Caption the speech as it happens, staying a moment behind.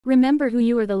Remember Who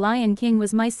You Are. The Lion King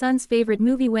was my son's favorite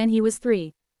movie when he was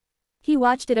 3. He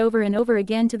watched it over and over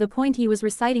again to the point he was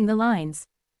reciting the lines.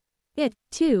 It,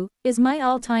 too, is my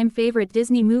all-time favorite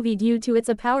Disney movie due to its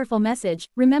a powerful message: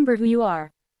 remember who you are.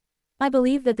 I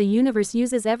believe that the universe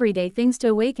uses everyday things to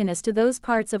awaken us to those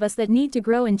parts of us that need to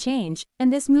grow and change,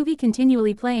 and this movie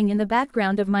continually playing in the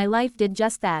background of my life did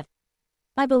just that.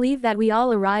 I believe that we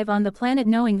all arrive on the planet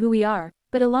knowing who we are,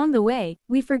 but along the way,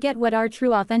 we forget what our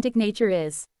true authentic nature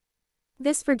is.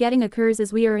 This forgetting occurs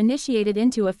as we are initiated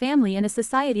into a family and a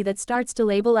society that starts to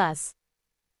label us.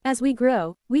 As we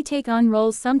grow, we take on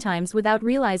roles sometimes without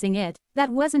realizing it,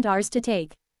 that wasn't ours to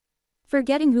take.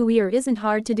 Forgetting who we are isn't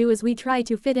hard to do as we try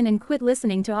to fit in and quit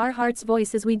listening to our heart's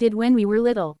voice as we did when we were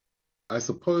little. I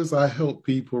suppose I help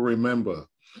people remember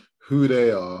who they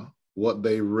are, what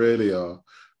they really are,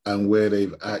 and where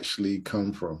they've actually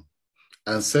come from.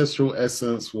 Ancestral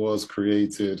Essence was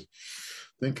created,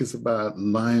 I think it's about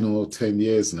 9 or 10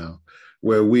 years now,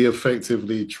 where we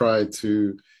effectively try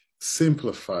to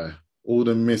simplify all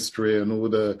the mystery and all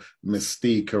the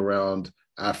mystique around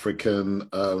African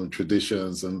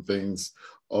traditions and things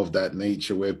of that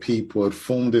nature, where people had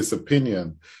formed this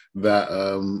opinion that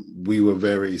we were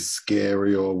very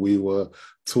scary or we were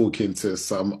talking to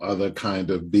some other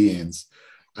kind of beings.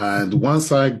 And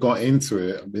once I got into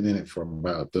it, I've been in it for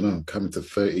about, I don't know, coming to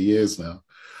 30 years now.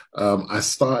 I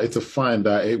started to find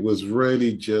that it was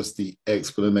really just the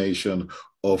explanation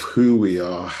of who we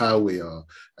are, how we are,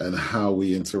 and how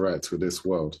we interact with this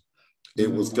world.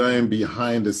 It was going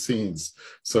behind the scenes,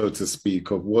 so to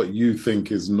speak, of what you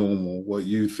think is normal, what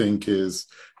you think is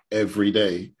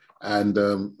everyday, and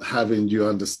having you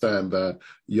understand that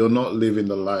you're not living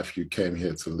the life you came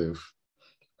here to live.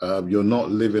 You're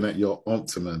not living at your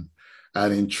optimum.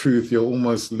 And in truth, you're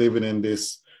almost living in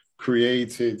this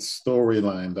created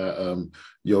storyline that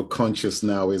your conscious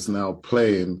now is now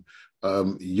playing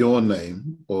your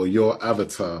name or your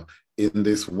avatar in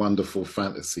this wonderful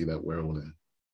fantasy that we're all in.